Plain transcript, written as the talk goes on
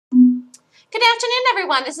Good afternoon,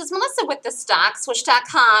 everyone. This is Melissa with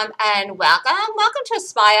thestockswoosh.com, and welcome to a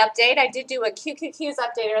SPY update. I did do a QQQs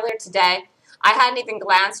update earlier today. I hadn't even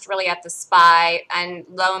glanced really at the SPY, and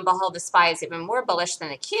lo and behold, the SPY is even more bullish than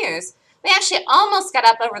the Qs. We actually almost got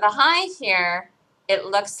up over the high here. It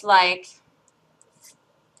looks like,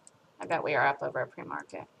 I bet we are up over a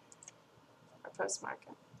pre-market or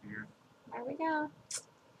post-market. There we go.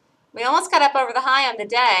 We almost got up over the high on the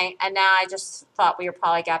day, and now I just thought we were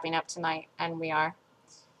probably gapping up tonight, and we are.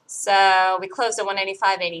 So we closed at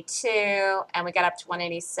 185.82, and we got up to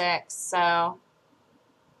 186. So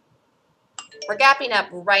we're gapping up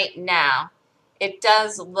right now. It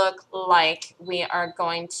does look like we are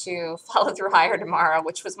going to follow through higher tomorrow,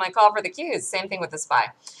 which was my call for the Qs. Same thing with the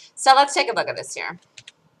SPY. So let's take a look at this here.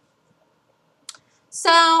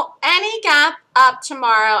 So any gap up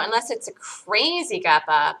tomorrow, unless it's a crazy gap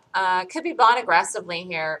up, could be bought aggressively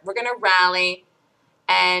here. We're going to rally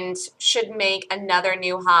and should make another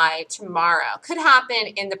new high tomorrow. Could happen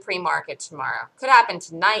in the pre-market tomorrow. Could happen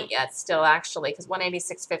tonight yet still, actually, because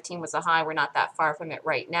 186.15 was a high. We're not that far from it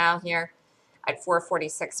right now here at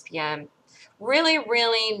 4:46 p.m. Really,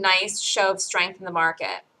 really nice show of strength in the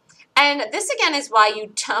market. And this, again, is why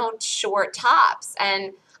you don't short tops.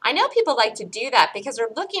 And I know people like to do that because they're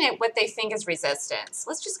looking at what they think is resistance.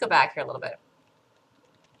 Let's just go back here a little bit.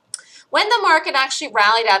 When the market actually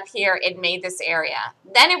rallied up here, it made this area.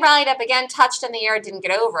 Then it rallied up again, touched in the air, didn't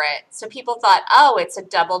get over it. So people thought, oh, it's a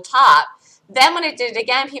double top. Then when it did it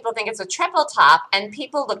again, people think it's a triple top, and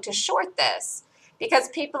people look to short this because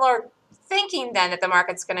people are thinking then that the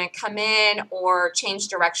market's going to come in or change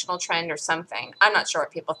directional trend or something. I'm not sure what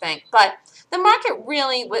people think, but the market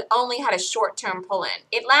really only had a short-term pull-in.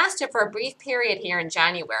 It lasted for a brief period here in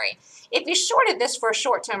January. If you shorted this for a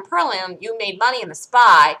short-term pull-in, you made money in the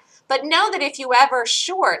SPY, but know that if you ever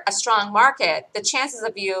short a strong market, the chances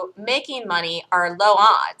of you making money are low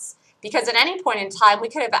odds because at any point in time, we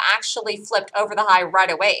could have actually flipped over the high right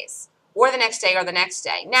away or the next day or the next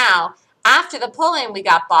day. Now, after the pull-in, we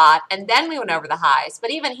got bought, and then we went over the highs.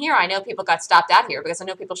 But even here, I know people got stopped out here because I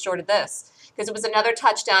know people shorted this because it was another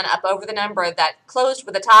touchdown up over the number that closed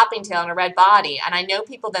with a topping tail and a red body. And I know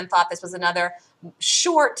people then thought this was another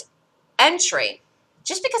short entry.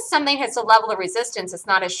 Just because something hits a level of resistance, it's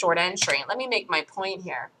not a short entry. Let me make my point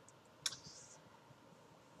here.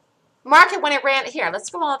 Market, when it ran here,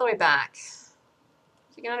 let's go all the way back.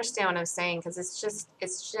 You can understand what I'm saying because it's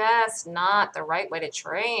just not the right way to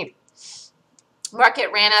trade.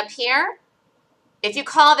 Market ran up here. If you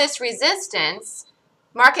call this resistance,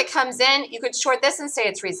 market comes in, you could short this and say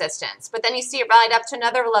it's resistance. But then you see it rallied up to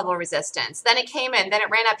another level of resistance. Then it came in, then it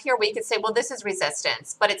ran up here where you could say, well, this is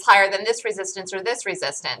resistance, but it's higher than this resistance or this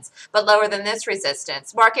resistance, but lower than this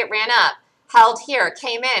resistance. Market ran up, held here,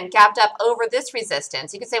 came in, gapped up over this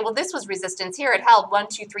resistance. You could say, well, this was resistance here. It held 1,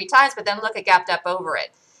 2, 3 times, but then look, it gapped up over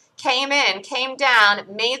it. Came in, came down,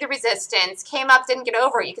 made the resistance, came up, didn't get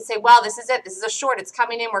over it. You could say, well, this is it. This is a short. It's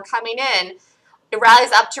coming in. We're coming in. It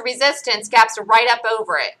rallies up to resistance, gaps right up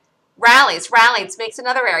over it. Rallies, makes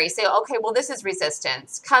another area. You say, okay, well, this is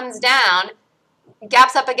resistance. Comes down,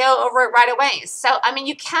 gaps up and go over it right away. So, I mean,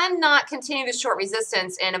 you cannot continue to short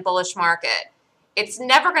resistance in a bullish market. It's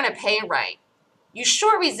never going to pay right. You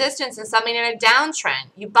short resistance in something in a downtrend.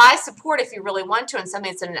 You buy support if you really want to in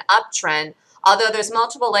something that's in an uptrend. Although there's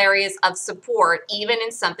multiple areas of support, even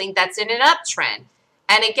in something that's in an uptrend.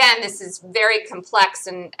 And again, this is very complex,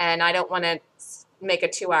 and I don't want to make a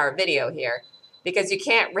 2-hour video here because you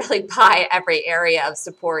can't really buy every area of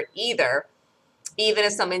support either, even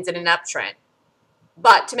if something's in an uptrend.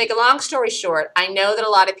 But to make a long story short, I know that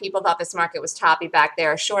a lot of people thought this market was toppy back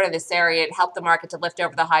there, short of this area. It helped the market to lift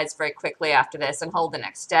over the highs very quickly after this and hold the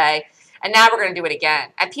next day. And now we're going to do it again.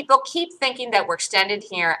 And people keep thinking that we're extended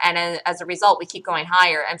here, and as a result, we keep going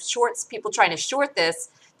higher. And shorts, people trying to short this,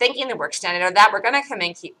 thinking that we're extended, or that we're going to come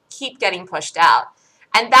in, keep getting pushed out.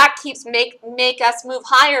 And that keeps make us move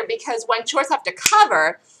higher because when shorts have to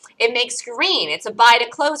cover, it makes green. It's a buy to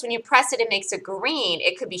close. When you press it, it makes a green.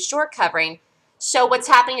 It could be short covering. So what's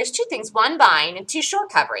happening is 2 things: 1, buying, and 2,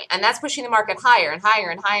 short covering. And that's pushing the market higher and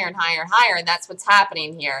higher and higher and higher and higher. And that's what's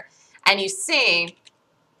happening here. And you see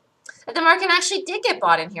that the market actually did get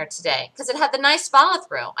bought in here today because it had the nice follow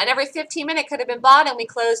through. And every 15 minutes could have been bought, and we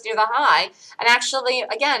closed near the high. And actually,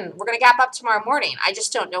 again, we're going to gap up tomorrow morning. I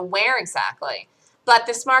just don't know where exactly. But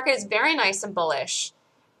this market is very nice and bullish.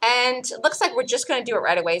 And it looks like we're just going to do it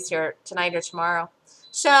right away here tonight or tomorrow.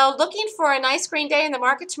 So looking for a nice green day in the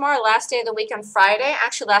market tomorrow, last day of the week on Friday.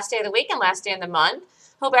 Actually, last day of the week and last day of the month.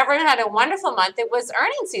 Hope everyone had a wonderful month. It was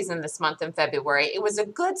earnings season this month in February. It was a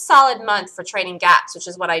good, solid month for trading gaps, which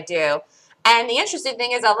is what I do. And the interesting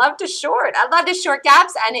thing is I love to short. I love to short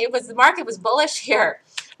gaps, and the market was bullish here.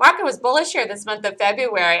 Market was bullish here this month of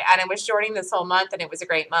February, and it was shorting this whole month, and it was a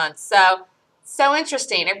great month. So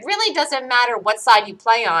interesting. It really doesn't matter what side you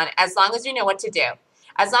play on as long as you know what to do.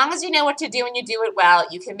 As long as you know what to do and you do it well,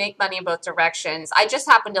 you can make money in both directions. I just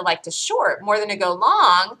happen to like to short more than to go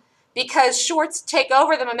long because shorts take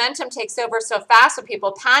over. The momentum takes over so fast when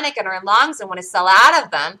people panic and are in longs and want to sell out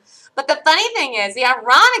of them. But the funny thing is, the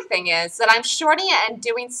ironic thing is that I'm shorting it and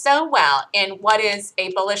doing so well in what is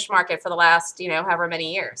a bullish market for the last, however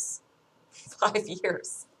many years. 5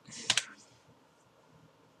 years.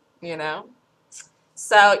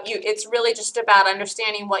 So it's really just about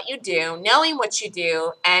understanding what you do, knowing what you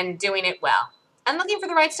do, and doing it well. And looking for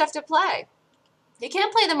the right stuff to play. You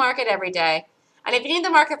can't play the market every day. And if you need the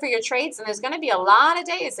market for your trades, then there's going to be a lot of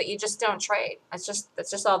days that you just don't trade. That's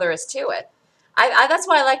just all there is to it. That's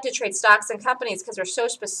why I like to trade stocks and companies, because they're so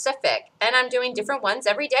specific. And I'm doing different ones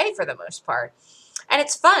every day for the most part. And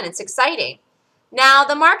it's fun. It's exciting. Now,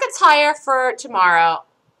 the market's higher for tomorrow.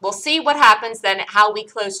 We'll see what happens then, how we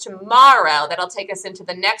close tomorrow. That'll take us into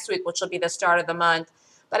the next week, which will be the start of the month.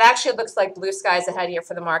 But actually, it looks like blue skies ahead here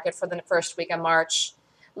for the market for the first week of March.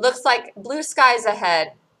 Looks like blue skies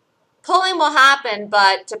ahead. Pulling will happen,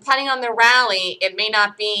 but depending on the rally, it may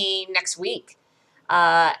not be next week.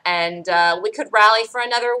 We could rally for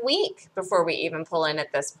another week before we even pull in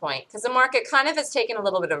at this point, because the market kind of has taken a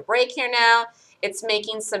little bit of a break here now. It's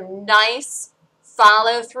making some nice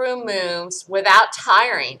follow-through moves without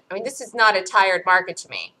tiring. I mean, this is not a tired market to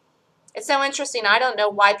me. It's so interesting. I don't know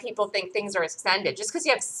why people think things are extended. Just because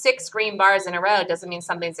you have 6 green bars in a row doesn't mean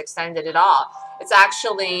something's extended at all. It's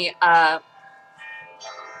actually, hold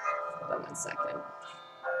on 1 second.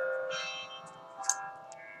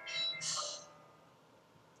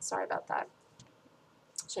 Sorry about that.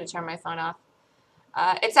 Should have turned my phone off.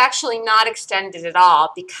 It's actually not extended at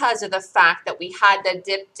all because of the fact that we had the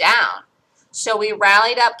dip down. So we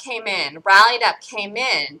rallied up, came in, rallied up, came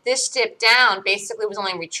in. This dip down basically was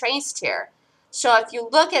only retraced here. So if you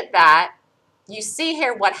look at that, you see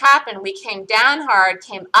here what happened. We came down hard,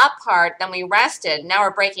 came up hard, then we rested. Now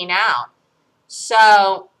we're breaking out.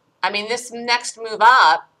 So, I mean, this next move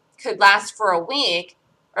up could last for a week,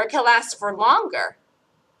 or it could last for longer.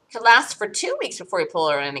 It could last for 2 weeks before we pull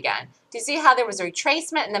her in again. Do you see how there was a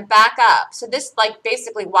retracement and then back up? So this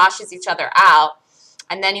basically washes each other out.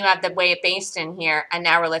 And then you have the way it based in here, and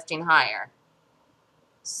now we're lifting higher.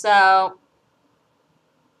 So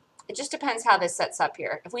it just depends how this sets up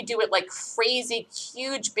here. If we do it like crazy,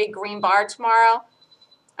 huge, big green bar tomorrow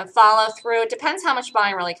and follow through, it depends how much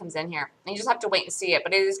buying really comes in here. And you just have to wait and see it,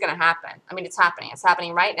 but it is going to happen. I mean, it's happening. It's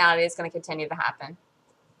happening right now. It is going to continue to happen.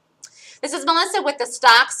 This is Melissa with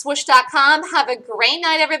thestockswoosh.com. Have a great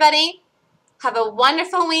night, everybody. Have a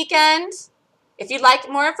wonderful weekend. If you'd like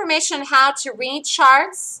more information on how to read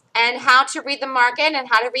charts and how to read the market and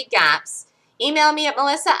how to read gaps, email me at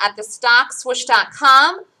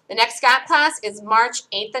melissa@thestockswoosh.com. The next gap class is March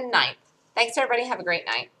 8th and 9th. Thanks, everybody. Have a great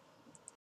night.